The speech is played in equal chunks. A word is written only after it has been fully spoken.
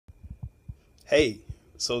Hey,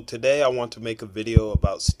 so today I want to make a video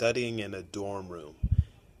about studying in a dorm room.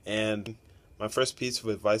 And my first piece of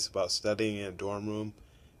advice about studying in a dorm room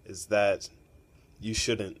is that you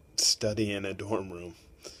shouldn't study in a dorm room.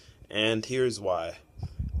 And here's why.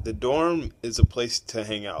 The dorm is a place to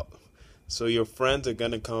hang out. So your friends are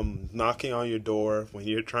going to come knocking on your door when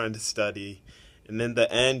you're trying to study. And in the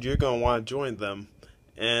end, you're going to want to join them.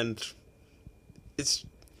 And it's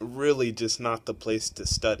really just not the place to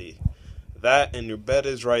study. That and your bed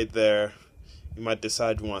is right there. You might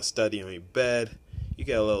decide you want to study on your bed. You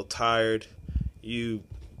get a little tired. You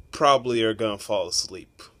probably are going to fall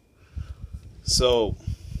asleep. So,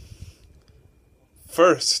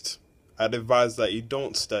 first, I'd advise that you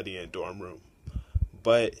don't study in a dorm room.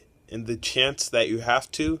 But in the chance that you have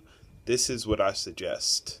to, this is what I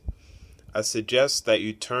suggest. I suggest that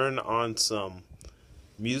you turn on some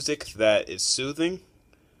music that is soothing,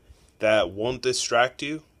 that won't distract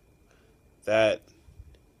you, that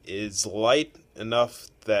is light enough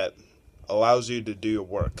that allows you to do your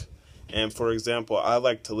work. And for example, I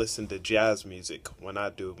like to listen to jazz music when I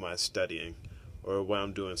do my studying or when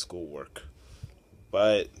I'm doing schoolwork.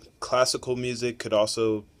 But classical music could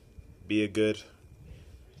also be a good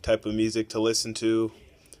type of music to listen to.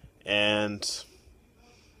 And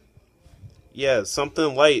yeah,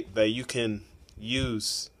 something light that you can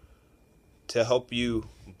use to help you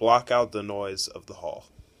block out the noise of the hall.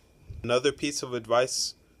 Another piece of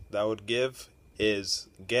advice that I would give is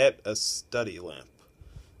get a study lamp.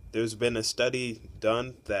 There's been a study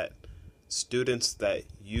done that students that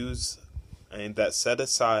that set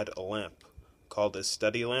aside a lamp called a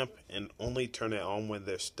study lamp and only turn it on when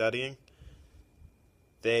they're studying,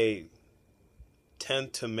 they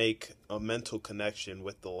tend to make a mental connection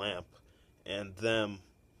with the lamp and them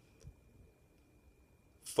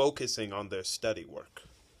focusing on their study work.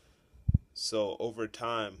 So over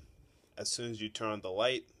time, as soon as you turn on the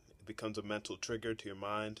light, it becomes a mental trigger to your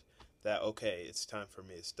mind that, okay, it's time for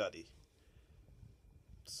me to study.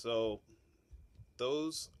 So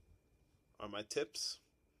those are my tips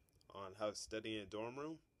on how to study in a dorm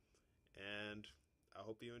room, and I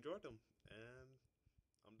hope you enjoyed them. And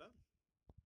I'm done.